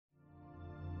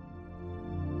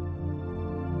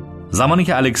زمانی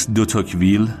که الکس دو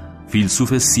توکویل،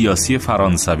 فیلسوف سیاسی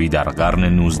فرانسوی، در قرن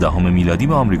 19 میلادی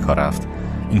به آمریکا رفت،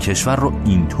 این کشور رو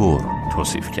اینطور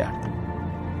توصیف کرد: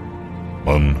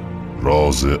 من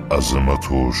راز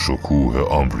عظمت و شکوه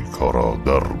آمریکا را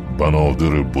در بنادر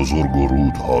بزرگ و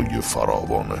رودهای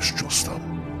فراوانش جستم،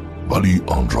 ولی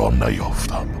آن را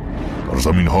نیافتم. در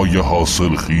زمینهای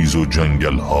حاصل خیز و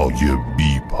جنگلهای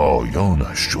بی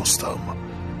پایانش جستم،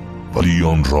 ولی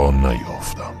آن را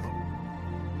نیافتم.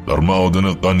 در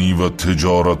معادن غنی و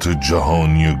تجارت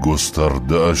جهانی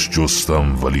گسترده اش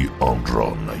جستم، ولی آن را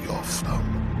نیافتم.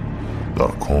 در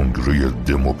کنگره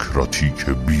دموکراتیک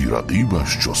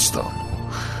بی‌رقیبش جستم،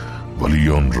 ولی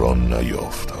آن را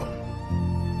نیافتم.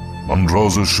 من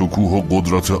راز شکوه و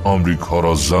قدرت آمریکا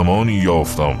را زمانی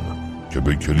یافتم که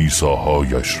به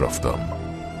کلیساهایش رفتم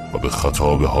و به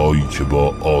خطابه هایی که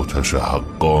با آتش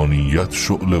حقانیت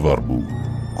شعله ور بود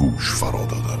گوش فرا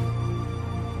دادم.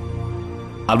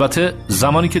 البته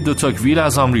زمانی که دو توکویل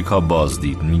از آمریکا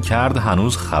بازدید می‌کرد،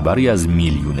 هنوز خبری از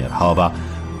میلیونرها و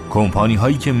کمپانی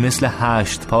هایی که مثل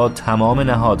 8 پا تمام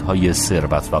نهادهای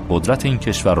ثروت و قدرت این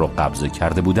کشور را قبضه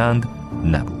کرده بودند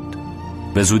نبود.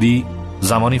 به زودی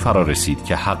زمانی فرا رسید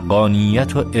که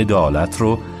حقانیت و عدالت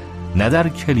رو نه در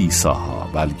کلیساها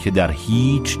بلکه در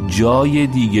هیچ جای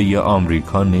دیگه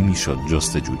آمریکا نمیشد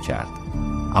جستجو کرد.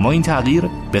 اما این تغییر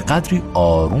به قدری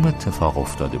آروم اتفاق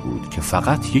افتاده بود که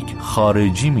فقط یک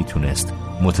خارجی میتونست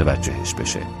متوجهش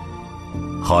بشه.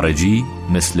 خارجی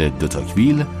مثل دو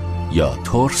توکویل یا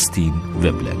تورستین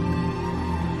وبلن.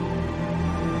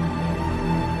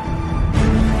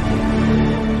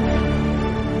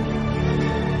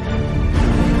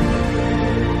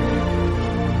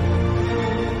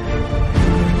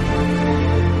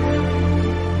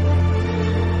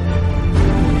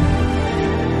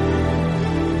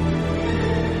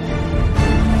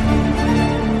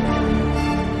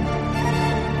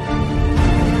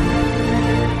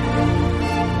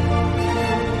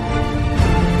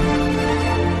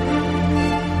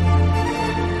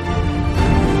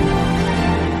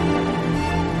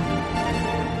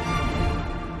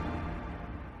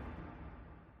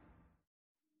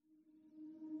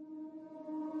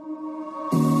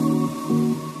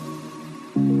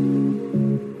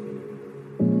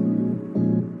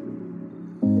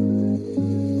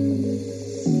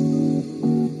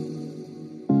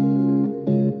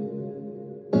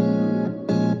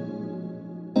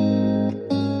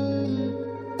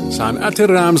 صنعت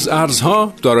رمز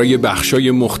ارزها دارای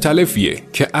بخشای مختلفیه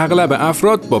که اغلب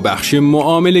افراد با بخش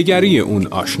معامله‌گری اون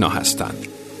آشنا هستند.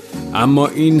 اما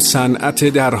این صنعت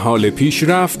در حال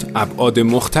پیشرفت ابعاد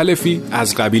مختلفی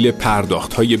از قبیل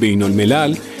پرداخت‌های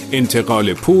بین‌الملل،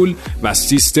 انتقال پول و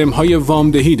سیستم‌های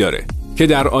وامدهی داره که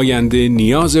در آینده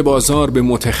نیاز بازار به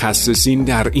متخصصین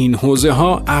در این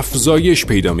حوزه‌ها افزایش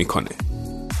پیدا می‌کنه.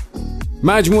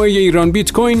 مجموعه ایران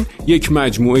بیت کوین یک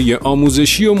مجموعه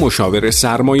آموزشی و مشاور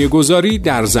سرمایه گذاری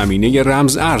در زمینه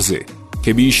رمز ارزه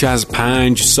که بیش از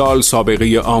 5 سال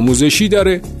سابقه آموزشی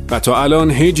داره و تا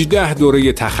الان 18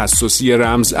 دوره تخصصی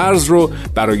رمز ارز رو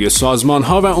برای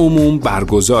سازمان‌ها و عموم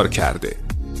برگزار کرده.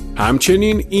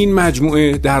 همچنین این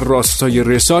مجموعه در راستای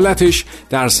رسالتش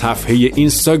در صفحه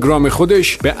اینستاگرام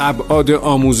خودش به ابعاد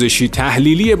آموزشی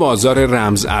تحلیلی بازار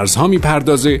رمز ارزها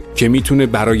میپردازه که میتونه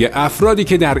برای افرادی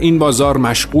که در این بازار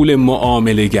مشغول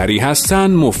معامله گری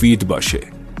هستن مفید باشه.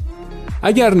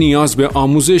 اگر نیاز به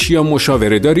آموزش یا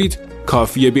مشاوره دارید،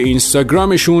 کافیه به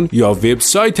اینستاگرامشون یا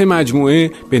وبسایت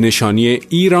مجموعه به نشانی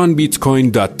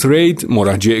iranbitcoin.trade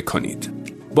مراجعه کنید.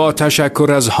 با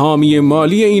تشکر از حامی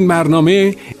مالی این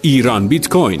برنامه، ایران بیت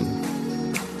کوین.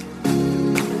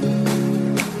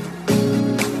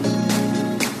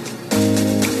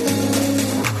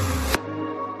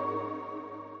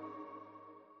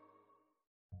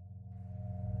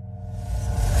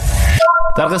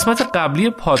 در قسمت قبلی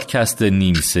پادکست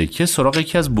نیمسه که سراغ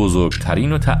یکی از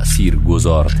بزرگترین و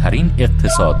تأثیرگذارترین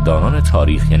اقتصاددانان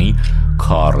تاریخ یعنی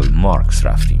کارل مارکس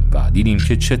رفتیم و دیدیم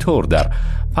که چطور در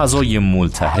فضای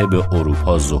ملتهب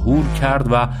اروپا ظهور کرد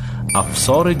و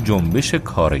افسار جنبش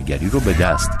کارگری رو به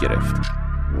دست گرفت.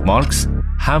 مارکس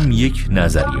هم یک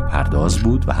نظریه پرداز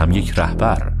بود و هم یک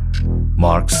رهبر.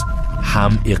 مارکس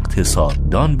هم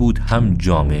اقتصاددان بود، هم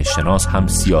جامعه شناس، هم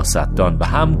سیاستدان و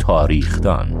هم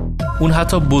تاریخدان. اون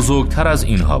حتی بزرگتر از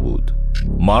اینها بود.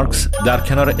 مارکس در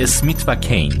کنار اسمیت و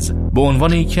کینز به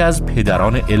عنوان یکی از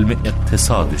پدران علم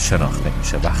اقتصاد شناخته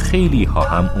میشه و خیلی ها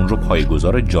هم اون رو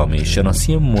پایه‌گذار جامعه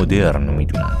شناسی مدرن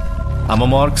میدونن. اما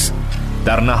مارکس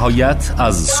در نهایت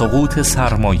از سقوط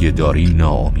سرمایه‌داری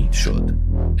ناامید شد.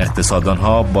 اقتصاددان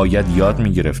ها باید یاد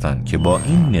میگرفتن که با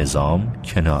این نظام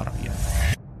کنار بیان.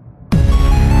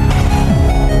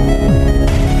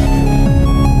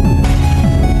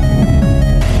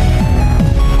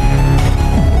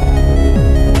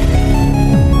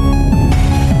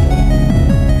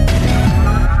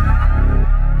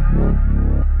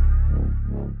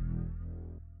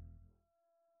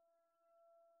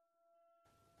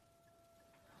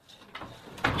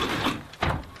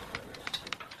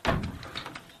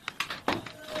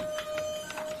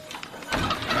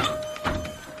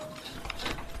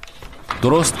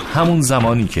 درست همون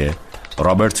زمانی که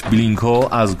رابرت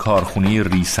بلینکو از کارخونه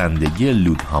ریسندگی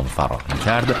لودهام فرار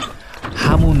می‌کرد،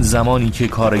 همون زمانی که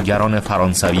کارگران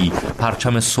فرانسوی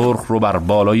پرچم سرخ رو بر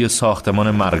بالای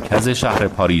ساختمان مرکز شهر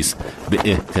پاریس به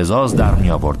اهتزاز در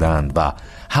می‌آوردند و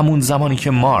همون زمانی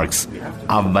که مارکس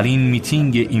اولین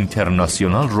میتینگ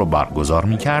اینترناسیونال رو برگزار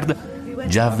می‌کرد،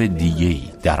 جو دیگه‌ای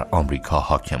در آمریکا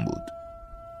حاکم بود.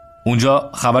 اونجا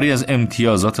خبری از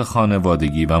امتیازات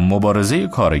خانوادگی و مبارزه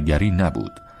کارگری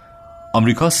نبود.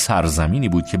 آمریکا سرزمینی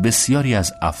بود که بسیاری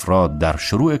از افراد در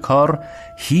شروع کار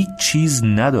هیچ چیز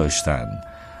نداشتند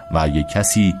و اگه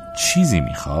کسی چیزی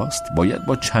میخواست باید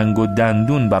با چنگ و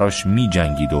دندون براش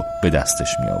میجنگید و به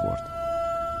دستش میآورد.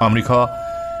 آمریکا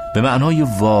به معنای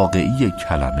واقعی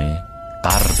کلمه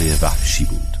غرب وحشی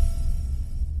بود.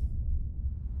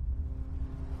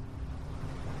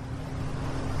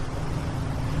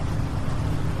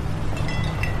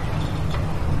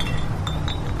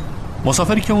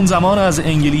 مسافری که اون زمان از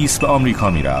انگلیس به آمریکا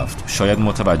میرفت شاید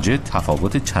متوجه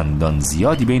تفاوت چندان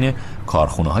زیادی بین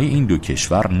کارخونه‌های این دو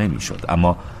کشور نمیشد،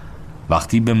 اما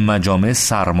وقتی به مجامع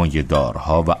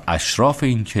سرمایه‌دارها و اشراف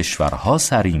این کشورها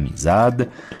سری میزد،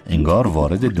 انگار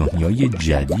وارد دنیای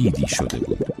جدیدی شده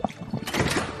بود.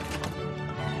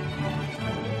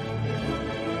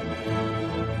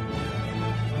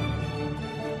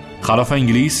 خلاف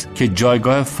انگلیس که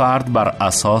جایگاه فرد بر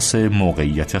اساس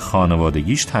موقعیت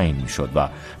خانوادگیش تعیین میشد و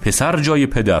پسر جای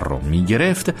پدر رو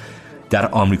میگرفت، در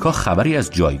آمریکا خبری از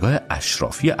جایگاه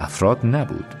اشرافی افراد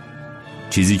نبود.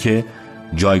 چیزی که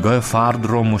جایگاه فرد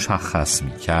رو مشخص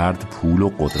میکرد پول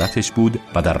و قدرتش بود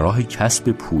و در راه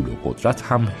کسب پول و قدرت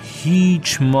هم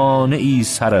هیچ مانعی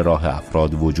سر راه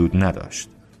افراد وجود نداشت.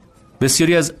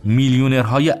 بسیاری از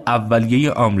میلیونرهای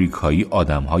اولیه آمریکایی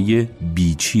آدمهای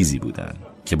بیچیزی بودند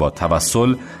که با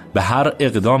توسل به هر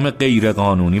اقدام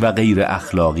غیرقانونی و غیر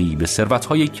اخلاقی به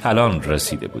ثروت‌های کلان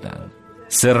رسیده بودند.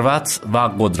 ثروت و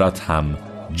قدرت هم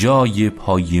جای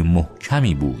پای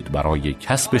محکمی بود برای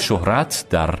کسب شهرت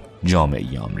در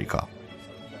جامعه آمریکا.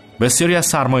 بسیاری از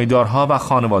سرمایه‌دارها و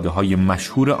خانواده‌های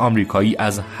مشهور آمریکایی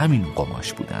از همین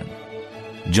قماش بودند.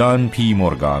 جان پی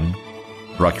مورگان،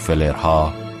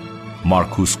 راکفلرها،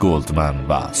 مارکوس گولدمن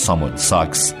و ساموئل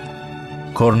ساکس،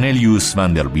 کورنلیوس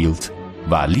وندربیلت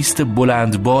و لیست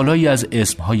بلند بالایی از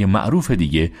اسمهای معروف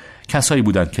دیگه کسایی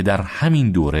بودند که در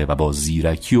همین دوره و با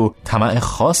زیرکی و طمع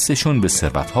خاصشون به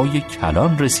ثروت‌های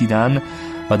کلان رسیدن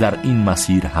و در این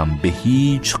مسیر هم به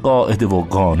هیچ قاعده و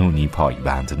قانونی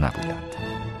پایبند نبودند.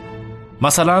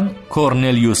 مثلا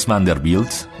کورنلیوس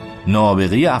وندربیلت،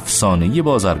 نابغه افسانه‌ای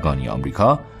بازرگانی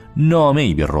آمریکا،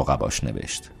 نامه‌ای به رقباش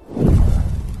نوشت: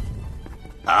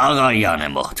 آقایان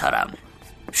محترم،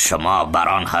 شما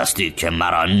بران هستید که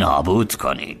مرا نابود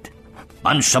کنید.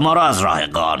 من شما را از راه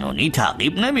قانونی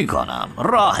تعقیب نمی کنم.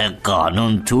 راه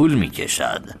قانون طول می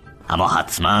کشد، اما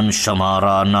حتما شما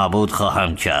را نابود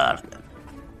خواهم کرد.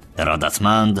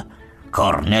 ارادتمند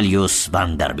کورنلیوس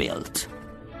وندربیلت.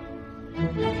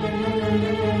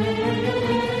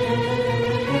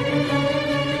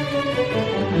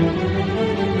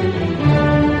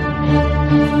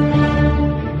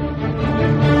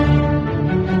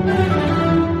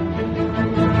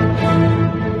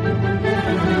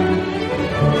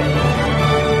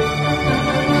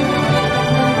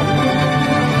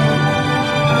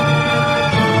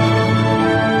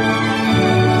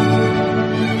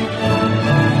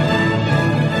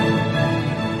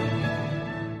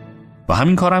 و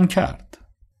همین کارم کرد.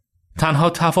 تنها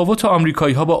تفاوت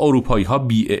آمریکایی ها با اروپایی ها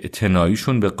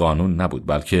بی‌اعتناییشون به قانون نبود،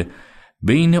 بلکه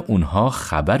بین اونها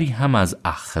خبری هم از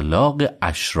اخلاق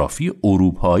اشرافی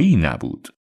اروپایی نبود.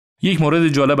 یک مورد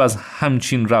جالب از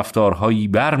همچین رفتارهایی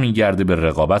برمیگرده به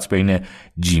رقابت بین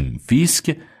جیم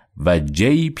فیسک و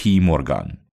جی پی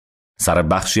مورگان سر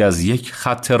بخشی از یک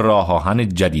خط راه آهن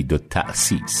جدید و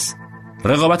تأسیس.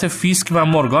 رقابت فیسک و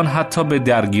مورگان حتی به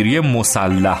درگیری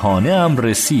مسلحانه هم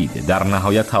رسید. در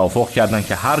نهایت توافق کردند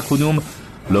که هر کدوم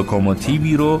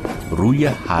لوکوموتیوی رو روی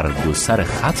هر دو سر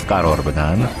خط قرار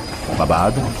بدن و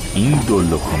بعد این دو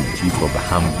لوکوموتیو رو به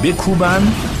هم بکوبن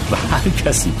و هر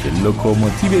کسی که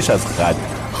لوکوموتیوش از خط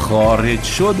خارج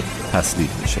شد تسلیم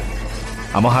میشه.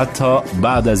 اما حتی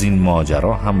بعد از این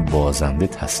ماجرا هم بازنده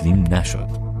تسلیم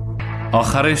نشد.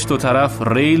 آخرش دو طرف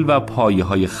ریل و پایه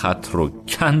های خط رو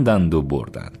کندند و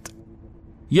بردند.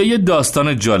 یا یه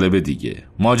داستان جالب دیگه،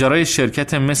 ماجرای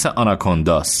شرکت مثل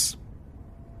آناکونداس.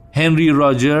 هنری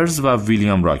راجرز و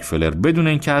ویلیام راکفلر بدون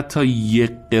اینکه حتی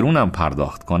یک قرون هم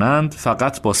پرداخت کنند،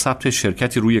 فقط با ثبت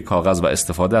شرکتی روی کاغذ و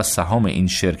استفاده از سهام این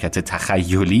شرکت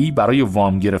تخیلی برای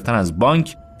وام گرفتن از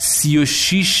بانک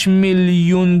 36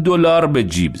 میلیون دلار به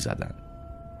جیب زدند.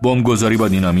 بمبگذاری با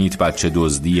دینامیت، بچه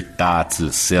دزدی، قتل،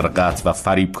 سرقت و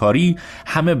فریبکاری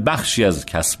همه بخشی از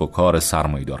کسب و کار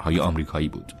سرمایه‌دارهای آمریکایی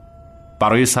بود.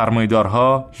 برای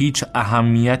سرمایه‌دارها هیچ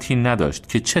اهمیتی نداشت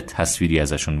که چه تصویری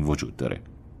ازشون وجود داره.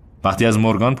 وقتی از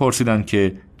مورگان پرسیدن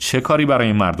که چه کاری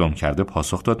برای مردم کرده،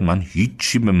 پاسخ داد من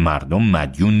هیچی به مردم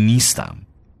مدیون نیستم.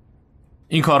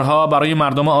 این کارها برای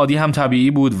مردم عادی هم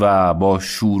طبیعی بود و با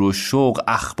شور و شوق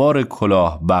اخبار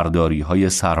کلاهبرداری های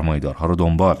سرمایه‌دارها رو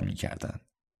دنبال می‌کردند.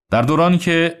 در دورانی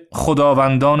که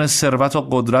خداوندان ثروت و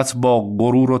قدرت با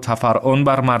غرور و تفرعن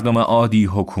بر مردم عادی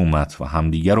حکومت و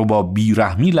همدیگر رو با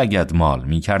بیرحمی لگدمال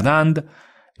می‌کردند،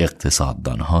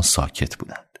 اقتصاددانها ساکت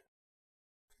بودند.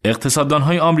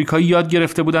 اقتصاددانهای آمریکایی یاد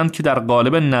گرفته بودند که در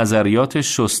قالب نظریات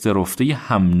شسته رفته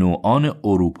هم نوعان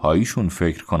اروپاییشون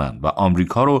فکر کنند و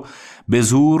آمریکا رو به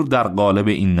زور در قالب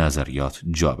این نظریات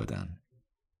جا بدن.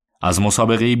 از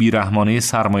مسابقه بیرحمانه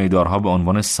سرمایه‌دارها به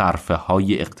عنوان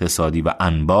صرفه‌های اقتصادی و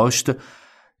انباشت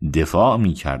دفاع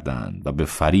می‌کردند و به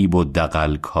فریب و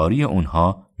دغل‌کاری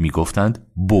اونها می‌گفتند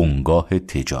بنگاه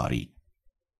تجاری.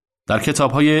 در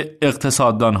کتاب‌های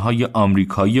اقتصاددان‌های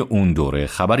آمریکایی اون دوره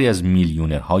خبری از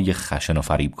میلیونرهای خشن و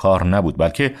فریبکار نبود،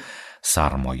 بلکه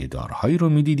سرمایه‌دارهایی رو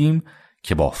می‌دیدیم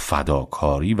که با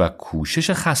فداکاری و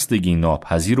کوشش خستگی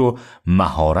ناپذیر و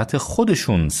مهارت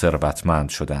خودشون ثروتمند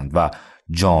شدند و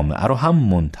جامعه رو هم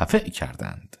منتفع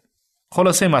کردند.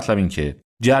 خلاصه مطلب این که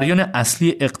جریان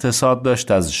اصلی اقتصاد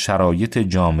داشت از شرایط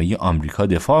جامعه آمریکا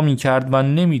دفاع می‌کرد و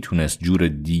نمی‌تونست جور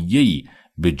دیگه‌ای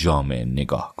به جامعه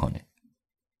نگاه کنه.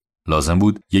 لازم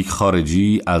بود یک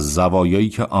خارجی از زوایایی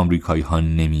که آمریکایی ها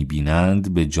نمی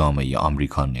بینند به جامعه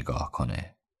آمریکا نگاه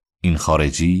کنه. این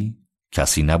خارجی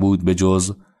کسی نبود به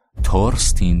جز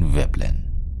تورستین وبلن.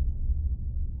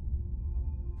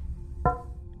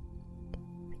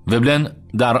 وبلن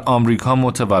در آمریکا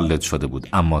متولد شده بود،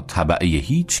 اما تبعه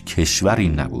هیچ کشوری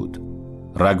نبود.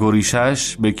 رگ و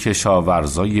ریشش به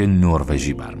کشاورزای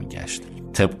نروژی برمیگشت.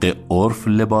 طبق عرف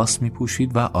لباس می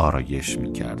پوشید و آرایش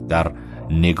می کرد. در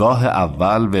نگاه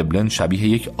اول وبلن شبیه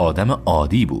یک آدم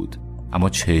عادی بود، اما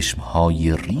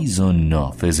چشمهای ریز و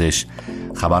نافذش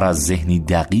خبر از ذهنی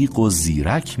دقیق و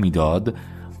زیرک میداد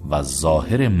و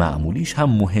ظاهر معمولیش هم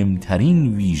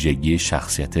مهمترین ویژگی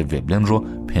شخصیت وبلن رو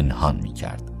پنهان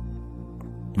میکرد.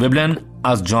 وبلن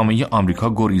از جامعه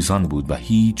آمریکا گریزان بود و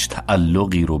هیچ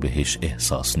تعلقی رو بهش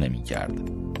احساس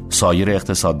نمیکرد. سایر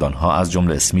اقتصاددانها از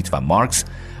جمله اسمیت و مارکس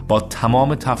با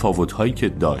تمام تفاوت‌هایی که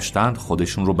داشتند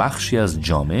خودشون رو بخشی از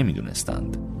جامعه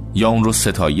می‌دونستند. یا اون رو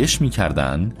ستایش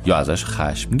می‌کردند یا ازش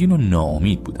خشمگین و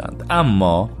ناامید بودند.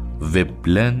 اما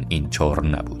وبلن اینطور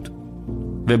نبود.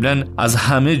 وبلن از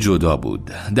همه جدا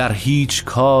بود. در هیچ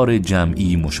کار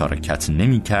جمعی مشارکت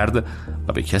نمی‌کرد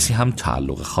و به کسی هم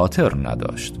تعلق خاطر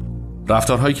نداشت.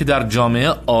 رفتارهایی که در جامعه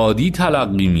عادی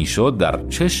تلقی می‌شد در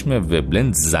چشم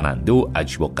وبلن زننده و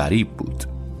عجیب و غریب بود.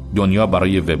 دنیا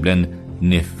برای وبلن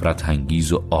نفرت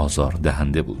انگیز و آزار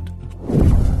دهنده بود.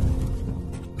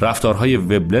 رفتارهای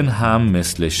وبلن هم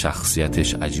مثل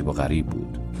شخصیتش عجیب و غریب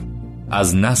بود.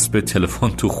 از نصب تلفن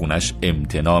تو خونش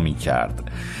امتناع می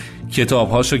کرد.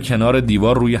 کتابهاشو کنار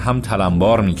دیوار روی هم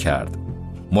تلمبار می کرد.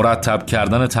 مرتب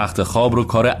کردن تخت خواب رو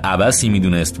کار عبثی می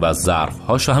دونست و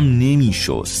ظرفهاشو هم نمی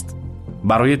شست.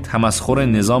 برای تمسخر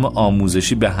نظام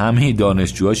آموزشی به همه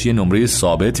دانشجوهاش یه نمره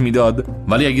ثابت میداد،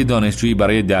 ولی اگه دانشجویی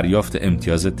برای دریافت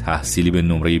امتیاز تحصیلی به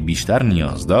نمره بیشتر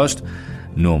نیاز داشت،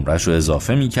 نمرش رو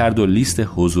اضافه میکرد و لیست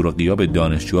حضور و غیاب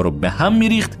دانشجوها رو به هم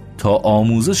میریخت تا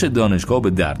آموزش دانشگاه به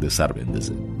دردسر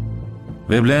بندازه.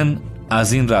 وبلن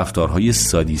از این رفتارهای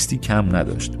سادیستی کم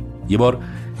نداشت. یه بار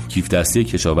کیف دستی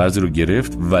کشاورزی رو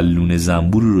گرفت و لونه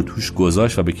زنبوری رو توش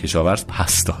گذاشت و به کشاورز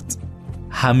پس داد.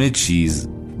 همه چیز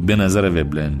به نظر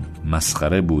وبلن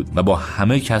مسخره بود و با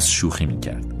همه کس شوخی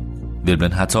میکرد.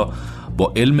 وبلن حتی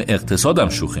با علم اقتصادم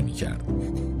شوخی میکرد.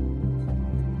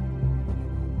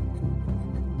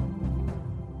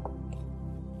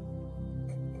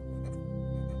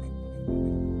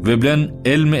 وبلن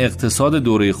علم اقتصاد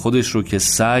دوره خودش رو که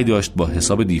سعی داشت با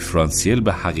حساب دیفرانسیل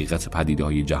به حقیقت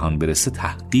پدیده‌های جهان برسه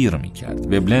تحقیر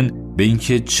میکرد. وبلن به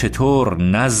اینکه چطور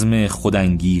نظم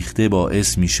خودانگیخته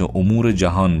باعث میشه امور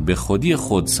جهان به خودی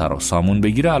خود سر و سامون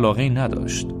بگیره علاقه‌ای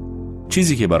نداشت.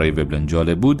 چیزی که برای وبلن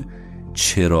جالب بود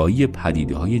چرایی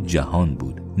پدیده‌های جهان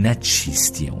بود، نه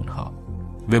چیستی اونها.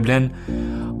 وبلن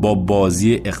با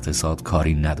بازی اقتصاد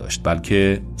کاری نداشت،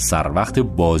 بلکه سر وقت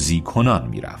بازی کنان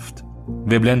میرفت.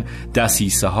 وبلن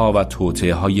دسیسه ها و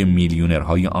توطئه های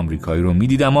میلیونرهای آمریکایی رو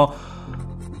میدید، اما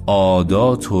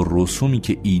عادات و رسومی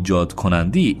که ایجاد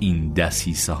کننده این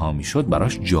دسیسه ها میشد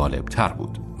براش جالب تر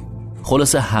بود.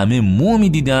 خلاصه همه مو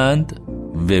میدیدند،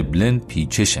 وبلن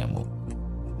پیچش مو.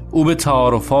 او به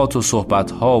تعارفات و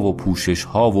صحبت‌ها و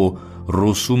پوشش‌ها و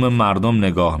رسوم مردم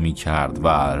نگاه می‌کرد و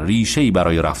ریشه‌ای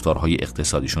برای رفتارهای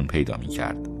اقتصادیشون پیدا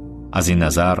می‌کرد. از این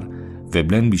نظر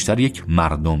وبلن بیشتر یک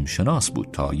مردم شناس بود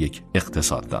تا یک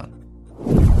اقتصاددان.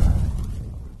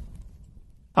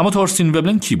 اما تورستین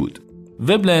وبلن کی بود؟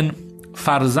 وبلن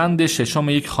فرزند ششم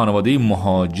یک خانواده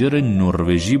مهاجر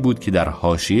نروژی بود که در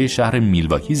حاشیه شهر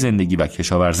میلواکی زندگی و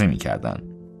کشاورزی می‌کردند.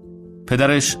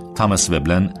 پدرش تاماس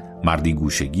وبلن مردی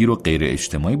گوشه‌گیر و غیر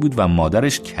اجتماعی بود و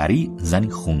مادرش کری زنی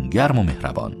خونگرم و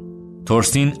مهربان.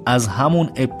 تورستین از همون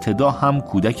ابتدا هم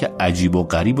کودک عجیب و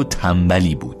غریب و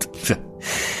تنبلی بود.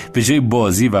 به جای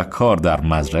بازی و کار در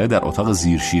مزرعه در اتاق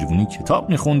زیر شیروانی کتاب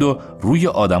می‌خوند و روی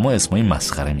آدما اسمای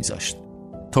مسخره می‌ذاشت.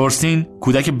 تورستین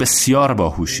کودک بسیار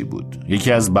باهوشی بود.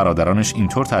 یکی از برادرانش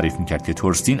اینطور تعریف میکرد که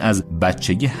تورستین از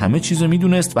بچگی همه چیزو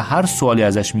میدونست و هر سوالی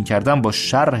ازش میکردن با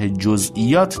شرح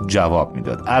جزئیات جواب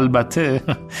میداد. البته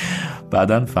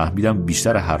بعداً فهمیدم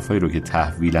بیشتر حرفایی رو که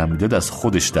تحویلم میداد از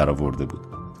خودش در آورده بود،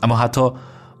 اما حتی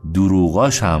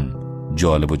دروغاش هم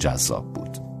جالب و جذاب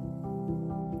بود.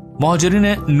 مهاجرین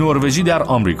نروژی در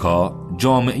آمریکا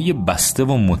جامعه بسته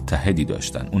و متحدی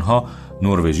داشتند. اونها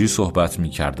نروژی صحبت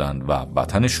می‌کردند و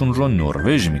وطنشون رو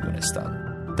نروژ می‌دونستند.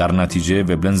 در نتیجه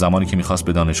وبلن زمانی که می‌خواست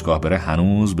به دانشگاه بره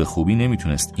هنوز به خوبی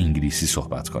نمی‌تونست انگلیسی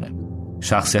صحبت کنه.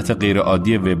 شخصیت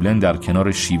غیرعادی وبلن در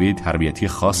کنار شیوه تربیتی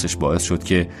خاصش باعث شد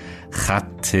که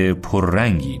خط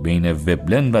پررنگی بین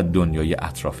وبلن و دنیای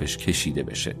اطرافش کشیده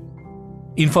بشه.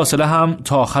 این فاصله هم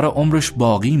تا آخر عمرش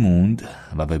باقی موند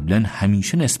و وبلن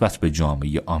همیشه نسبت به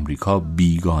جامعه آمریکا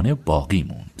بیگانه باقی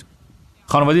موند.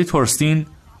 خانواده تورستین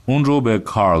اون رو به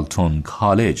کارلتون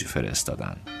کالج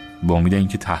فرستادن با امید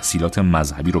اینکه تحصیلات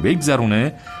مذهبی رو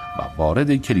بگذرونه و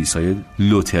وارد کلیسای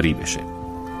لوتری بشه.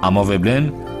 اما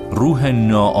وبلن روح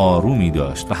ناآرومی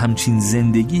داشت و همچین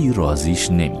زندگی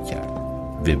راضیش نمی‌کرد.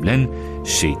 وبلن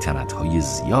شیطنت‌های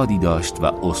زیادی داشت و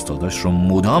استاداش رو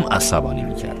مدام عصبانی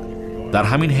می‌کرد. در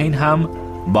همین حین هم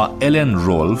با الن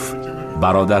رولف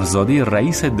برادرزاده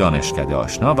رئیس دانشکده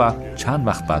آشنا و چند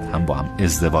وقت بعد هم با هم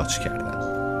ازدواج کردند.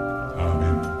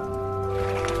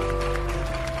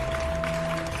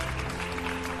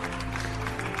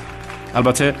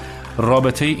 البته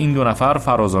رابطه این دو نفر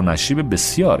فراز و نشیب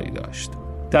بسیاری داشت.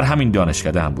 در همین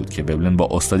دانشکده هم بود که وبلن با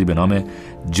استادی به نام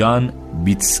جان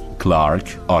بیتس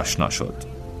کلارک آشنا شد.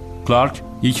 کلارک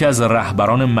یکی از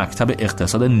رهبران مکتب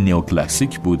اقتصاد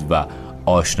نئوکلاسیک بود و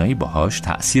آشنایی باهاش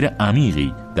تأثیر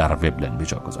عمیقی در وبلن به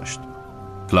جا گذاشت.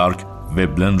 کلارک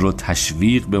وبلن رو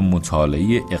تشویق به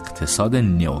مطالعه اقتصاد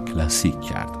نئوکلاسیک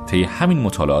کرد. طی همین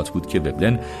مطالعات بود که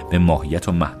وبلن به ماهیت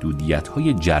و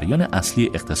محدودیت‌های جریان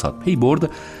اصلی اقتصاد پی برد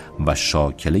و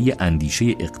شاکله اندیشه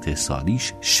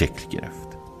اقتصادیش شکل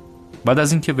گرفت. بعد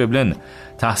از اینکه وبلن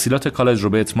تحصیلات کالج رو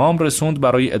به اتمام رسوند،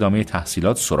 برای ادامه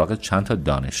تحصیلات سراغ چند تا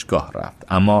دانشگاه رفت،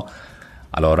 اما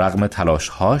علی رغم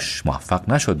تلاش‌هاش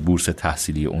موفق نشد بورس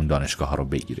تحصیلی اون دانشگاه رو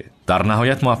بگیره. در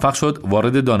نهایت موفق شد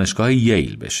وارد دانشگاه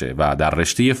ییل بشه و در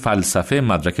رشته فلسفه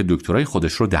مدرک دکترای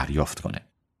خودش رو دریافت کنه.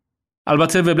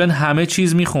 البته وبلن همه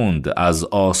چیز میخوند، از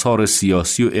آثار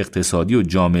سیاسی و اقتصادی و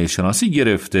جامعه شناسی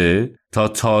گرفته تا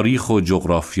تاریخ و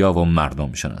جغرافیا و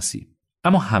مردم شناسی،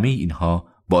 اما همه اینها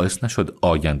باعث نشد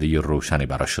آینده روشنی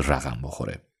براش رقم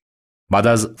بخوره. بعد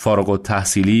از فارغ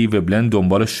التحصیلی وبلن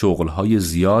دنبال شغل‌های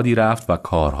زیادی رفت و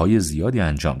کارهای زیادی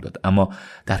انجام داد، اما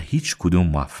در هیچ کدوم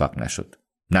موفق نشد.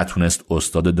 نتونست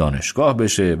استاد دانشگاه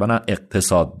بشه و نه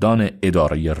اقتصاددان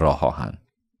اداره راه آهن.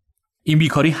 این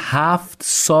بیکاری 7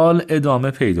 سال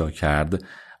ادامه پیدا کرد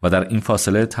و در این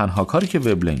فاصله تنها کاری که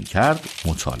وبلن کرد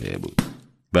مطالعه بود.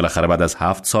 بالاخره بعد از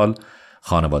 7 سال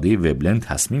خانواده وبلن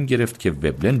تصمیم گرفت که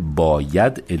وبلن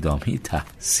باید ادامه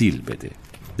تحصیل بده.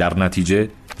 در نتیجه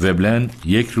وبلن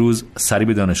یک روز سری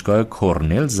به دانشگاه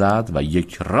کورنل زد و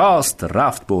یک راست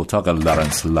رفت به اتاق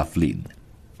لارنس لافلین،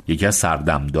 یکی از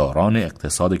سردمداران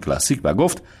اقتصاد کلاسیک، و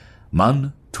گفت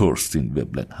من تورستین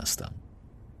وبلن هستم.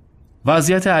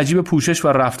 وضعیت عجیب پوشش و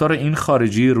رفتار این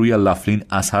خارجی روی لافلین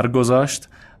اثر گذاشت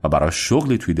و برای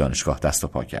شغلی توی دانشگاه دست و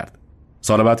پا کرد.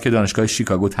 سال بعد که دانشگاه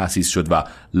شیکاگو تأسیس شد و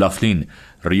لافلین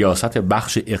ریاست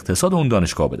بخش اقتصاد اون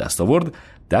دانشگاه به دست آورد،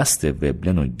 دست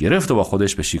وبلن رو گرفت و با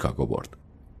خودش به شیکاگو برد.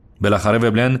 بالاخره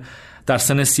وبلن در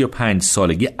سن 35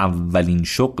 سالگی اولین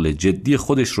شغل جدی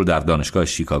خودش رو در دانشگاه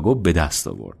شیکاگو به دست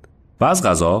آورد و از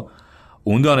قضا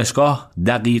اون دانشگاه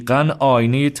دقیقاً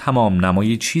آینه تمام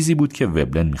نمای چیزی بود که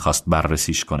وبلن میخواست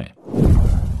بررسیش کنه.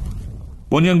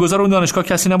 بنیانگذار اون دانشگاه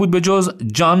کسی نبود به جز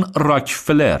جان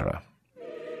راکفلر.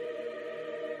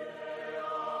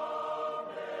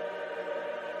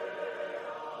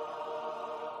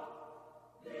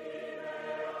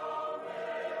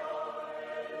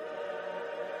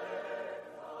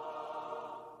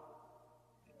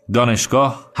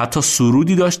 دانشگاه حتی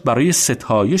سرودی داشت برای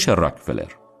ستایش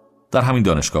راکفلر. در همین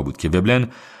دانشگاه بود که وبلن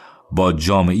با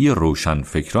جامعه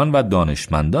روشنفکران و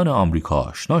دانشمندان آمریکا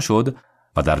آشنا شد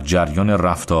و در جریان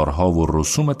رفتارها و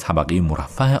رسوم طبقه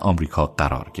مرفه آمریکا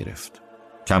قرار گرفت.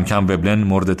 کم کم وبلن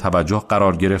مورد توجه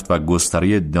قرار گرفت و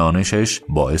گستره دانشش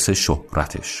باعث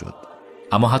شهرتش شد.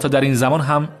 اما حتی در این زمان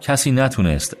هم کسی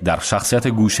نتونست در شخصیت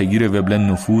گوشه‌گیر وبلن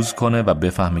نفوذ کنه و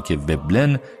بفهمه که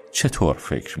وبلن چطور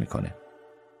فکر میکنه.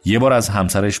 یه بار از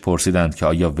همسرش پرسیدند که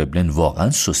آیا وبلن واقعا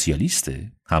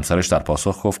سوسیالیسته؟ همسرش در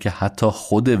پاسخ گفت که حتی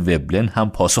خود وبلن هم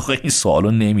پاسخ این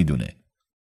سوالو نمیدونه.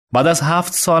 بعد از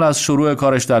 7 سال از شروع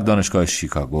کارش در دانشگاه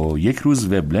شیکاگو، یک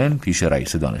روز وبلن پیش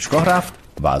رئیس دانشگاه رفت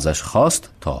و ازش خواست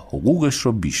تا حقوقش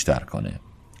رو بیشتر کنه.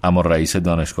 اما رئیس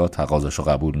دانشگاه تقاضاش رو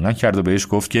قبول نکرد و بهش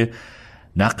گفت که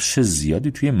نقش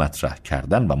زیادی توی مطرح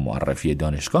کردن و معرفی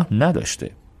دانشگاه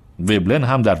نداشته. وبلن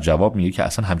هم در جواب میگه که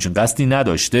اصلا همچین قصدی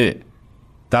نداشته.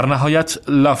 در نهایت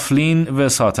لافلین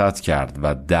وساطت کرد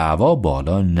و دعوا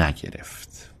بالا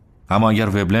نگرفت. اما اگر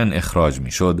وبلن اخراج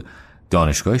میشد،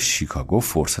 دانشگاه شیکاگو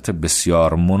فرصت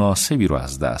بسیار مناسبی رو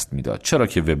از دست میداد، چرا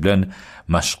که وبلن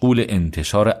مشغول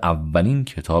انتشار اولین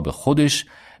کتاب خودش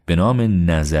به نام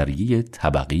نظریه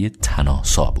طبقه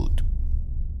تناسا بود.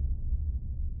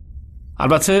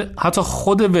 البته حتی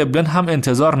خود وبلن هم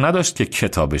انتظار نداشت که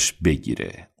کتابش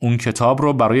بگیره. اون کتاب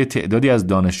رو برای تعدادی از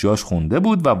دانشجوهاش خونده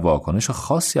بود و واکنش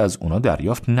خاصی از اونا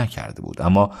دریافت نکرده بود.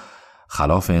 اما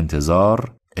خلاف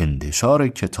انتظار انتشار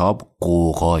کتاب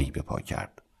غوغایی به پا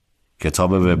کرد.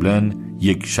 کتاب وبلن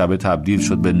یک شبه تبدیل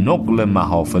شد به نقل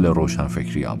محافل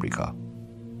روشنفکری آمریکا.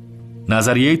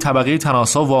 نظریه طبقه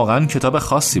تناسا واقعا کتاب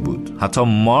خاصی بود. حتی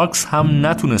مارکس هم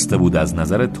نتونسته بود از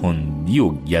نظر تندی و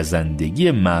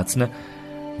گزندگی متن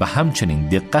و همچنین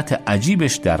دقت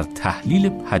عجیبش در تحلیل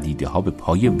پدیده ها به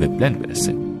پای وبلن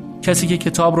برسه. کسی که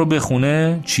کتاب رو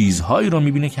بخونه چیزهایی رو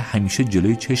میبینه که همیشه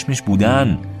جلوی چشمش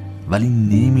بودن ولی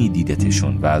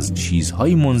نمیدیدتشون و از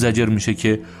چیزهایی منزجر میشه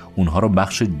که اونها رو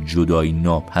بخش جدایی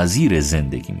ناپذیر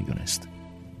زندگی میدونست.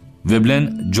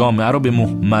 وبلن جامعه رو به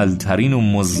مهملترین و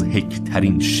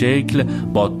مضحکترین شکل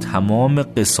با تمام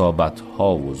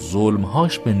قساوت‌ها و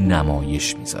ظلم‌هاش به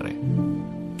نمایش میذاره.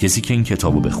 کسی که این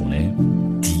کتابو بخونه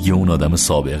دیگه اون آدم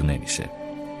سابق نمیشه.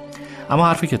 اما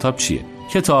حرف کتاب چیه؟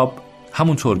 کتاب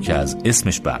همونطور که از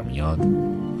اسمش برمیاد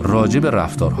راجع به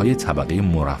رفتارهای طبقه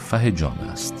مرفه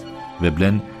جامعه است.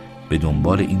 وبلن به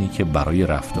دنبال اینه که برای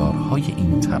رفتارهای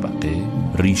این طبقه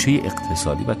ریشه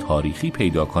اقتصادی و تاریخی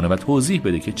پیدا کنه و توضیح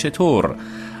بده که چطور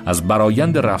از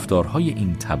برآیند رفتارهای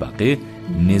این طبقه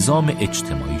نظام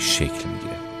اجتماعی شکل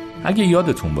میگیره. اگه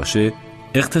یادتون باشه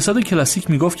اقتصاد کلاسیک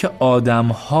میگفت که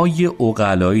آدمهای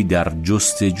عقلایی در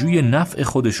جستجوی نفع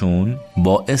خودشون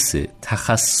باعث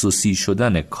تخصصی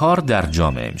شدن کار در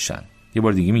جامعه میشن. یه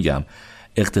بار دیگه میگم،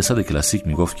 اقتصاد کلاسیک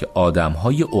میگفت که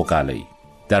آدمهای عقلایی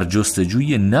در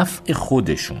جستجوی نفع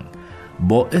خودشون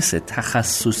باعث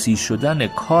تخصصی شدن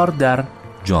کار در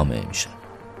جامعه میشن.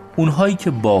 اونهایی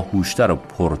که باهوشتر و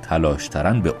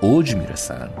پرتلاشترن به اوج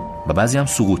میرسن و بعضی هم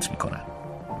سقوط میکنن.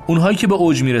 اونهایی که به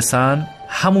اوج میرسن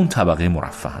همون طبقه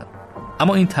مرفهن.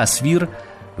 اما این تصویر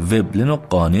وبلن رو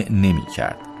قانع نمی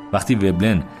کرد. وقتی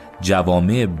وبلن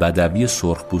جوامع بدوی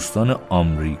سرخپوستان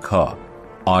آمریکا،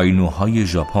 آینوهای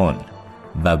ژاپن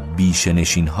و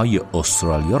بیشه‌نشین‌های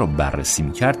استرالیا رو بررسی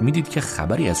می‌کرد، می‌دید که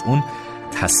خبری از اون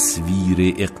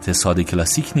تصویر اقتصاد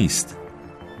کلاسیک نیست.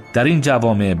 در این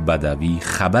جوامع بدوی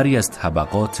خبری از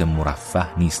طبقات مرفه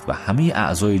نیست و همه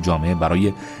اعضای جامعه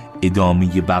برای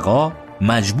ادامه بقا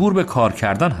مجبور به کار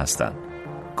کردن هستند.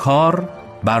 کار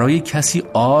برای کسی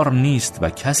عار نیست و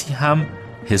کسی هم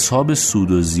حساب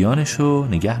سود و زیانشو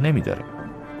نگه نمی‌داره.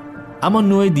 اما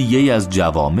نوع دیگه‌ای از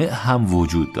جوامع هم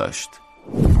وجود داشت.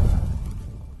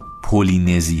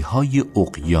 پولینزی‌های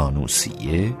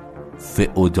اقیانوسیه،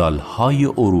 فئودال‌های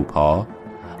اروپا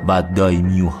و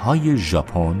دایمیوهای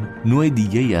ژاپن نوع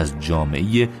دیگه‌ای از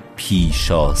جامعه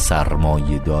پیشا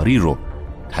سرمایه‌داری رو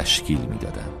تشکیل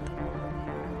می‌دادند.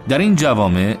 در این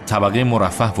جوامع طبقه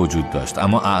مرفه وجود داشت،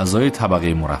 اما اعضای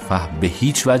طبقه مرفه به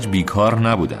هیچ وجه بیکار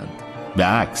نبودند. به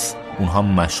عکس اونها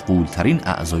مشغول ترین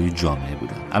اعضای جامعه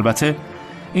بودند. البته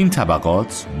این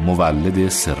طبقات مولد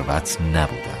ثروت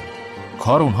نبودند.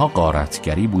 کار اونها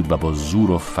غارتگری بود و با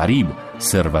زور و فریب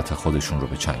ثروت خودشون رو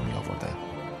به چنگ می آوردن.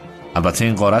 البته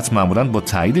این غارت معمولاً با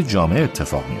تایید جامعه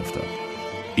اتفاق می افتاد.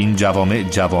 این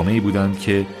جوامعی بودند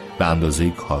که به اندازه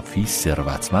کافی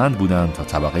ثروتمند بودند تا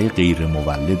طبقه غیر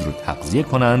مولد رو تغذیه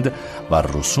کنند و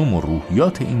رسوم و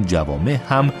روحیات این جوامع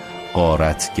هم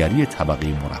غارتگری طبقه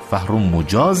مرفه رو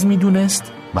مجاز می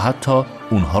دونست و حتی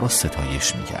اونها رو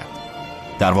ستایش می کرد.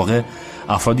 در واقع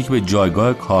افرادی که به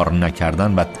جایگاه کار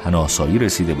نکردن و تناسایی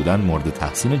رسیده بودند مورد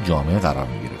تحسین جامعه قرار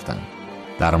می گرفتند.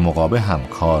 در مقابل هم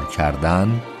کار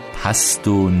کردن پست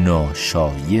و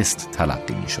ناشایست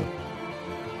تلقی می شد.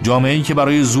 جامعه‌ای که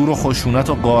برای زور و خشونت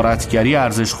و غارتگری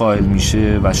ارزش قائل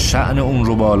میشه و شأن اون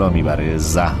رو بالا میبره،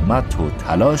 زحمت و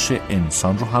تلاش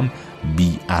انسان رو هم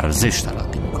بی ارزش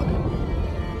تلقی میکنه.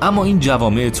 اما این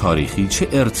جوامع تاریخی چه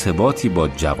ارتباطی با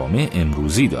جوامع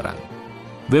امروزی دارن؟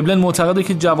 وبلن معتقده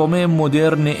که جوامع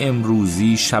مدرن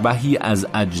امروزی شبحی از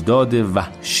اجداد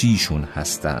وحشیشون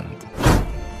هستند.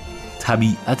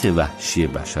 طبیعت وحشی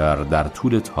بشر در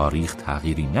طول تاریخ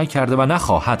تغییری نکرده و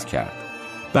نخواهد کرد.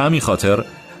 به همین خاطر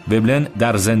وبلن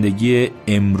در زندگی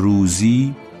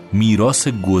امروزی میراث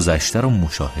گذشته رو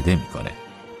مشاهده میکنه.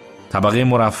 طبقه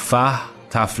مرفه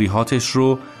تفریحاتش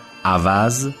رو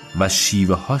عوض و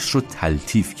شیوه هاش رو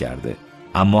تلطیف کرده،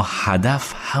 اما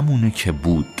هدف همونه که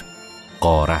بود،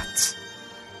 غارت.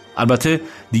 البته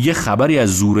دیگه خبری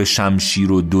از زور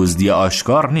شمشیر و دزدی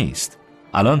آشکار نیست.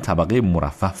 الان طبقه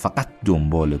مرفه فقط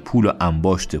دنبال پول و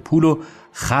انباشت پول و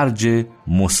خرج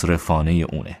مصرفانه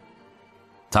اونه.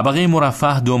 طبقه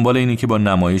مرفه دنبال اینه که با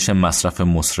نمایش مصرف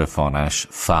مصرفانش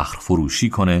فخر فروشی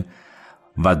کنه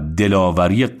و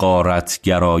دلاوری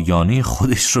غارتگرایانه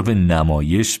خودش رو به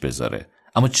نمایش بذاره.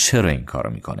 اما چرا این کارو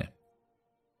میکنه؟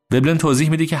 وبلن توضیح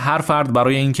میده که هر فرد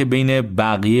برای اینکه بین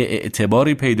بقیه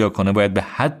اعتباری پیدا کنه باید به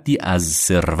حدی از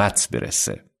ثروت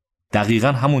برسه.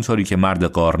 دقیقاً همونطوری که مرد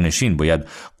غارنشین باید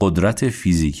قدرت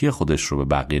فیزیکی خودش رو به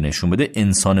بقیه نشون بده،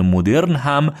 انسان مدرن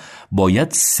هم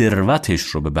باید ثروتش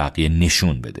رو به بقیه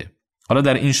نشون بده. حالا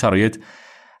در این شرایط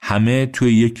همه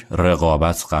توی یک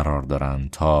رقابت قرار دارن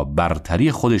تا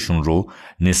برتری خودشون رو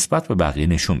نسبت به بقیه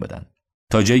نشون بدن،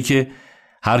 تا جایی که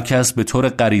هر کس به طور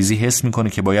غریزی حس میکنه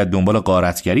که باید دنبال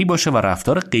غارتگری باشه و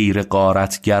رفتار غیر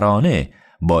غارتگرانه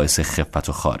باعث خفت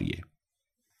و خاریه.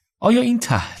 آیا این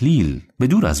تحلیل به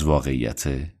دور از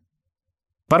واقعیته؟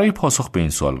 برای پاسخ به این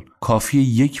سوال کافیه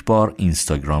یک بار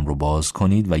اینستاگرام رو باز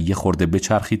کنید و یه خورده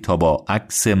بچرخید تا با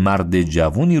عکس مرد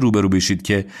جوونی روبرو بشید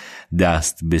که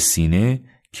دست به سینه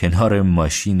کنار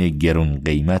ماشین گرون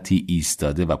قیمتی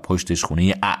ایستاده و پشتش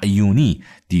خونه اعیونی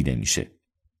دیده میشه.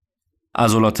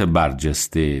 عضلات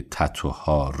برجسته،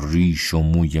 تتوها، ریش و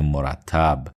موی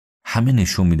مرتب همه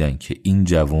نشون میدن که این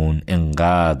جوان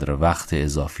انقدر وقت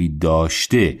اضافی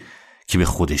داشته که به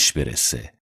خودش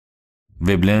برسه.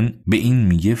 وبلن به این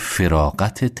میگه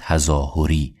فراغت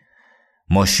تظاهری.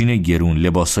 ماشین گرون،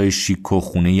 لباسای شیک و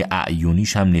خونه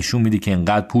اعیونیش هم نشون میده که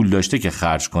انقدر پول داشته که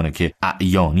خرج کنه که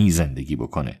اعیانی زندگی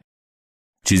بکنه.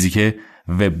 چیزی که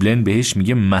وبلن بهش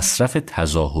میگه مصرف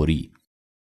تظاهری.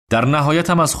 در نهایت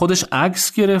هم از خودش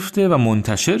عکس گرفته و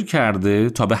منتشر کرده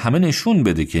تا به همه نشون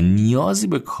بده که نیازی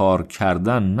به کار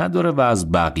کردن نداره و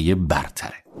از بقیه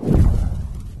برتره.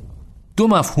 دو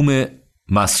مفهوم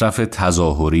مصرف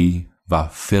تظاهری و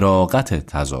فراغت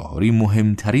تظاهری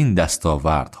مهمترین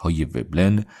دستاوردهای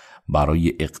وبلن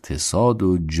برای اقتصاد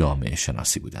و جامعه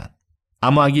شناسی بودند.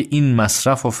 اما اگه این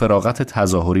مصرف و فراغت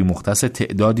تظاهری مختص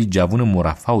تعدادی جوان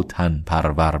مرفه و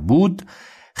تنپرور بود،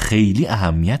 خیلی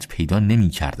اهمیت پیدا نمی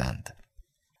کردند.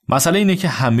 مسئله اینه که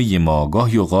همه ما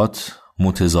گاهی اوقات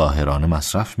متظاهرانه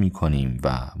مصرف می کنیم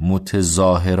و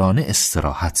متظاهرانه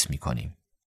استراحت می کنیم.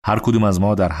 هر کدوم از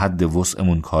ما در حد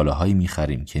وسعمون کالاهایی می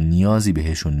خریم که نیازی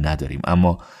بهشون نداریم،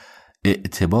 اما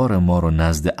اعتبار ما رو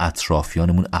نزد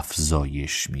اطرافیانمون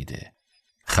افزایش میده.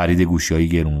 خرید گوشی‌های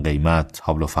گرون قیمت،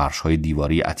 تابلو فرش‌های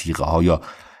دیواری عتیقه‌ها یا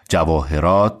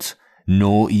جواهرات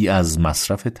نوعی از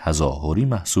مصرف تظاهری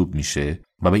محسوب میشه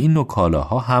و به این نوع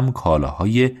کالاها هم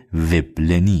کالاهای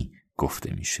وبلنی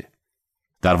گفته میشه.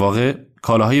 در واقع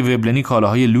کالاهای وبلنی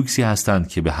کالاهای لوکسی هستند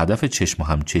که به هدف چشم و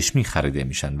همچشمی خریده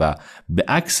میشن و به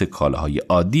عکس کالاهای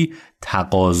عادی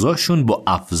تقاضاشون با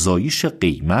افزایش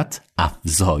قیمت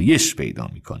افزایش پیدا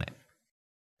میکنه.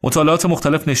 مطالعات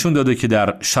مختلف نشون داده که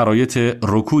در شرایط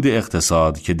رکود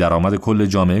اقتصاد که درآمد کل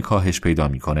جامعه کاهش پیدا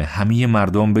میکنه، همه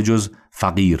مردم به جز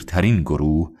فقیرترین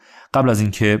گروه قبل از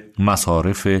اینکه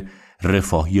مصارف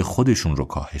رفاهی خودشون رو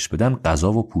کاهش بدن،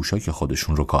 غذا و پوشاک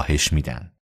خودشون رو کاهش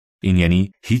میدن. این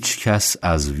یعنی هیچ کس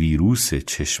از ویروس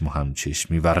چشم و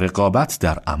همچشمی و رقابت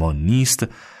در امان نیست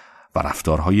و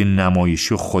رفتارهای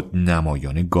نمایشی و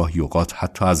خودنمایانه گاهی اوقات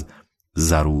حتی از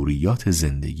ضروریات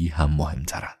زندگی هم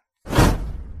مهمترن.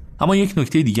 اما یک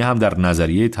نکته دیگه هم در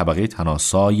نظریه طبقه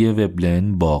تناسای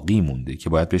وبلن باقی مونده که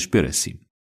باید بهش برسیم.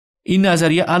 این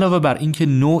نظریه علاوه بر این که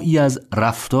نوعی از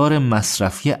رفتار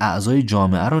مصرفی اعضای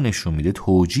جامعه رو نشون میده،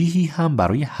 توجیهی هم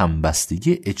برای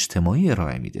همبستگی اجتماعی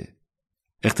ارائه میده.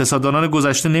 اقتصاددانان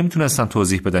گذشته نمیتونستن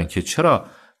توضیح بدن که چرا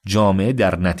جامعه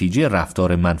در نتیجه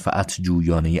رفتار منفعت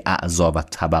جویانه اعضا و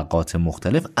طبقات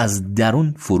مختلف از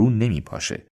درون فرو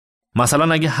نمیپاشه.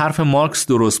 مثلا اگه حرف مارکس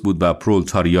درست بود و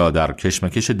پرولتاریا در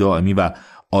کشمکش دائمی و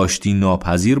آشتی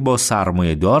ناپذیر با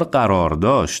سرمایه‌دار قرار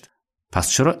داشت، پس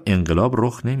چرا انقلاب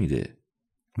رخ نمیده؟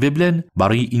 وبلن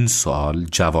برای این سوال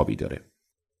جوابی داره.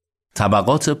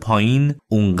 طبقات پایین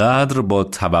اونقدر با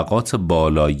طبقات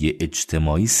بالای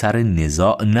اجتماعی سر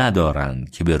نزاع ندارند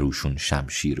که به روشون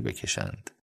شمشیر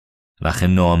بکشند. نخ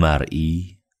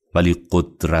نامرئی ولی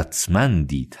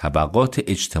قدرتمندی طبقات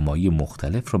اجتماعی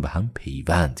مختلف رو به هم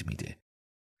پیوند میده.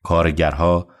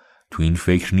 کارگرها تو این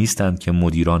فکر نیستند که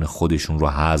مدیران خودشون رو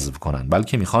حذف کنن،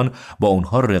 بلکه میخوان با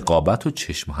اونها رقابت و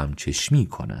چشم هم چشمی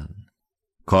کنن.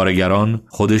 کارگران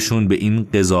خودشون به این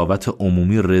قضاوت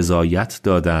عمومی رضایت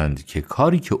دادند که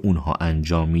کاری که اونها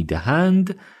انجام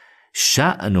میدهند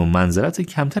شأن و منزلت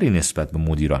کمتری نسبت به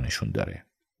مدیرانشون داره.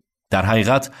 در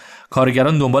حقیقت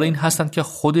کارگران دنبال این هستند که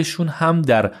خودشون هم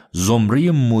در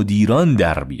زمره مدیران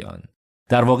در بیان.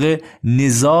 در واقع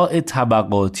نزاع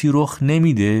طبقاتی رخ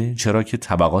نمیده، چرا که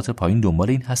طبقات پایین دنبال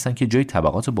این هستند که جای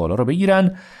طبقات بالا رو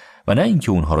بگیرن و نه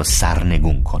اینکه اونها رو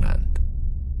سرنگون کنند.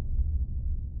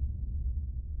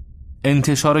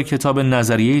 انتشار کتاب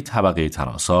نظریه طبقه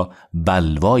تناسا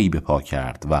بلوایی به پا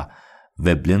کرد و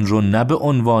وبلن رو نه به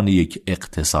عنوان یک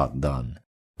اقتصاددان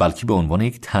بلکه به عنوان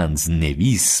یک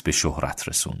طنزنویس به شهرت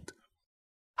رسوند.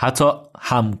 حتی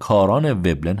همکاران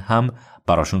وبلن هم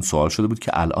براشون سوال شده بود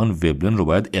که الان وبلن رو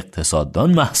باید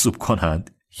اقتصاددان محسوب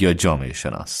کنند یا جامعه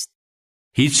شناس.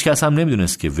 هیچ کس هم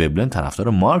نمیدونست که وبلن طرفدار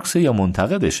مارکس یا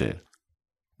منتقدشه.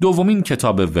 دومین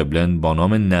کتاب وبلن با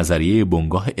نام نظریه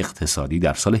بنگاه اقتصادی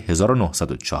در سال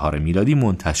 1904 میلادی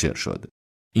منتشر شد.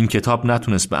 این کتاب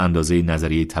نتونست به اندازه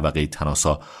نظریه طبقه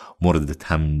تناسا مورد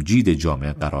تمجید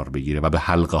جامعه قرار بگیره و به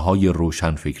حلقه‌های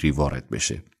روشنفکری وارد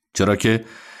بشه، چرا که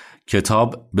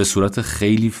کتاب به صورت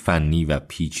خیلی فنی و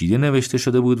پیچیده نوشته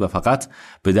شده بود و فقط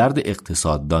به درد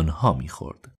اقتصاددانها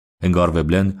میخورد. انگار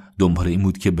وبلن دنبال این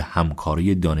بود که به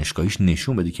همکاری دانشگاهیش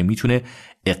نشون بده که میتونه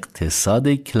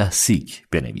اقتصاد کلاسیک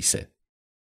بنویسه.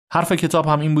 حرف کتاب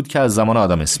هم این بود که از زمان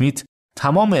آدم اسمیت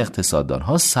تمام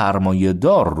اقتصاددانها سرمایه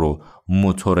دار رو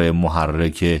موتور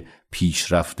محرک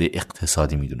پیشرفت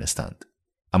اقتصادی میدونستند.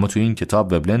 اما توی این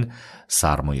کتاب وبلن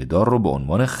سرمایه دار رو به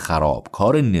عنوان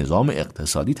خرابکار نظام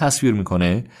اقتصادی تصویر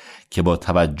میکنه که با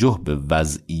توجه به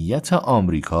وضعیت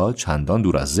آمریکا چندان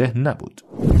دور از ذهن نبود.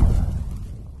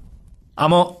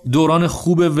 اما دوران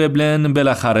خوب وبلن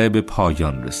بالاخره به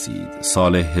پایان رسید.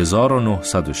 سال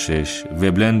 1906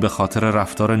 وبلن به خاطر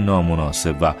رفتار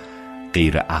نامناسب و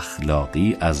غیر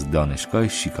اخلاقی از دانشگاه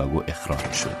شیکاگو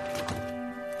اخراج شد.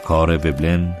 کار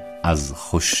وبلن از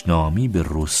خوشنامی به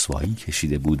رسوایی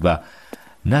کشیده بود و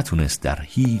نتونست در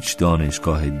هیچ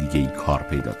دانشگاه دیگه‌ای کار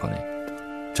پیدا کنه.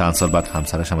 چند سال بعد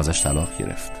همسرش هم ازش طلاق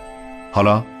گرفت.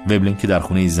 حالا وبلن که در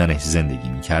خونه زنش زندگی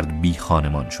می‌کرد بی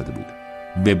خانمان شده بود.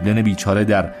 وبلن بیچاره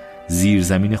در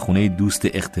زیرزمین خونه دوست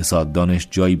اقتصاددانش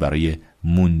جایی برای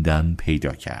موندن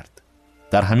پیدا کرد.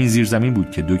 در همین زیرزمین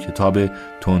بود که 2 کتاب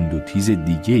تند و تیز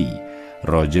دیگه‌ای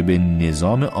راجع به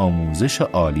نظام آموزش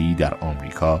عالی در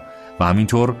آمریکا و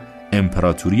همینطور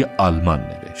امپراتوری آلمان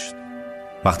نوشت.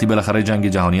 وقتی بالاخره جنگ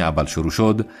جهانی اول شروع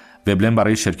شد، وبلن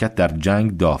برای شرکت در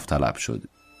جنگ داوطلب شد.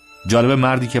 جالب،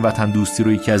 مردی که وطن دوستی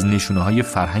رو یکی از نشونه‌های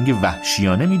فرهنگ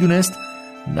وحشیانه میدونست،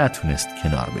 نتونست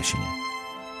کنار بشینه.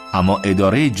 اما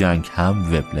اداره جنگ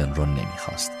هم وبلن رو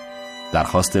نمیخواست.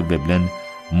 درخواست وبلن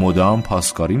مدام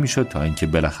پاسکاری میشد تا اینکه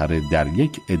بالاخره در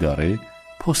یک اداره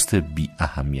پست بی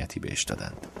اهمیتی بهش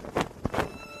دادند.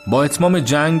 با اتمام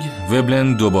جنگ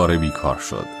وبلن دوباره بیکار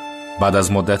شد. بعد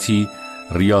از مدتی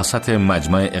ریاست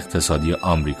مجمع اقتصادی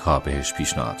آمریکا بهش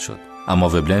پیشنهاد شد، اما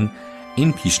وبلن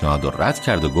این پیشنهاد رو رد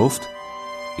کرد و گفت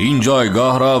این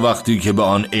جایگاه را وقتی که به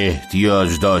آن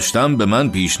احتیاج داشتم به من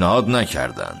پیشنهاد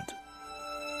نکردند.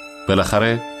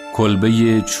 بالاخره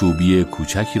کلبه چوبی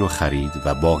کوچکی رو خرید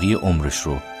و باقی عمرش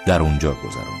رو در اونجا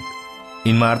گذروند.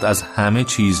 این مرد از همه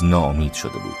چیز ناامید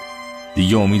شده بود.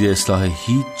 دیگه امید اصلاح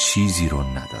هیچ چیزی رو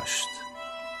نداشت.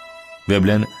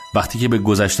 وبلن وقتی که به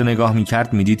گذشته نگاه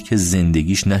میکرد میدید که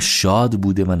زندگیش نه شاد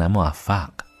بوده و نه موفق.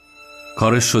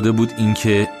 کارش شده بود این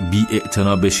که بی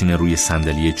اعتنا بشینه روی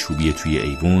صندلی چوبی توی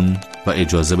ایوون و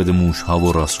اجازه بده موشها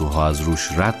و راسوها از روش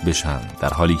رد بشن،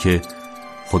 در حالی که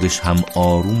خودش هم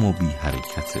آروم و بی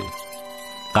حرکته،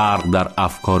 غرق در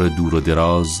افکار دور و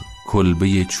دراز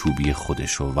کلبه چوبی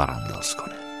خودش رو ورانداز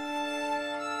کنه.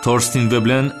 تورستین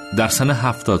وبلن در سن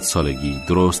 70 سالگی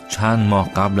درست چند ماه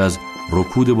قبل از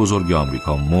رکود بزرگ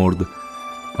آمریکا مرد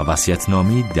و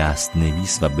وصیت‌نامه‌ای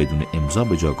دست‌نویس و بدون امضا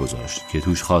به جا گذاشت که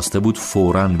توش خواسته بود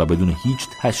فوراً و بدون هیچ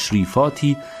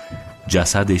تشریفاتی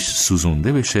جسدش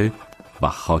سوزونده بشه و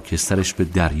خاکسترش به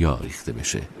دریا ریخته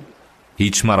بشه.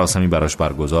 هیچ مراسمی براش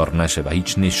برگزار نشه و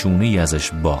هیچ نشونه‌ای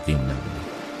ازش باقی نمونه.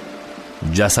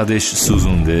 جسدش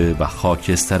سوزونده و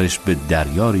خاکسترش به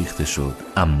دریا ریخته شد،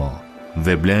 اما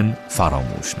وبلن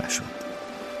فراموش نشد.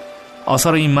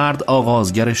 آثار این مرد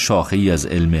آغازگر شاخه‌ای از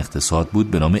علم اقتصاد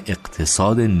بود به نام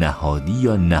اقتصاد نهادی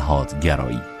یا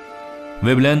نهادگرایی.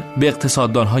 وبلن به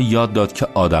اقتصاددانها یاد داد که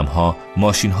آدمها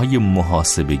ماشین‌های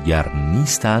محاسبه‌گر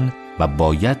نیستند و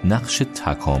باید نقش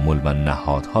تکامل و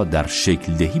نهادها در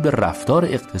شکل دهی به رفتار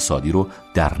اقتصادی رو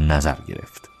در نظر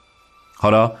گرفت.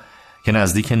 حالا که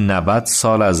نزدیک 90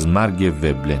 سال از مرگ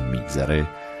وبلن میگذره،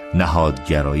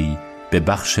 نهادگرایی به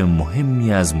بخش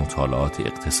مهمی از مطالعات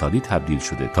اقتصادی تبدیل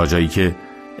شده، تا جایی که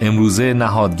امروزه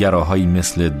نهادگراهایی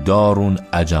مثل دارون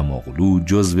عجم‌اوغلو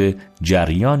جزو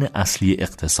جریان اصلی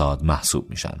اقتصاد محسوب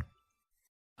میشن.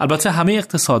 البته همه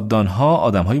اقتصاددانها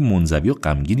آدمهای منزوی و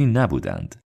غمگینی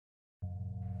نبودند.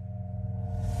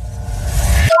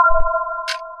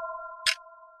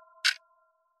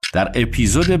 در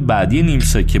اپیزود بعدی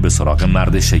نیمسکه به سراغ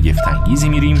مرد شگفت‌انگیزی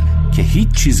میریم که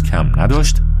هیچ چیز کم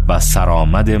نداشت و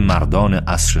سرآمد مردان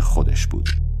عصر خودش بود.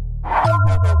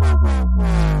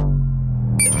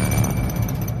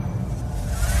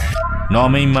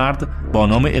 نام این مرد با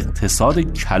نام اقتصاد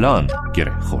کلان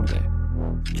گره خورده.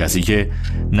 کسی که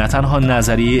نه تنها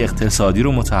نظریه اقتصادی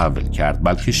رو متحول کرد،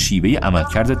 بلکه شیوه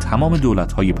عملکرد تمام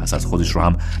دولت‌های پس از خودش رو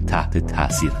هم تحت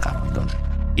تأثیر قرار داد.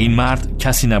 این مرد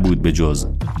کسی نبود به جز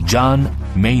جان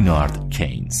مینارد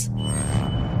کینز.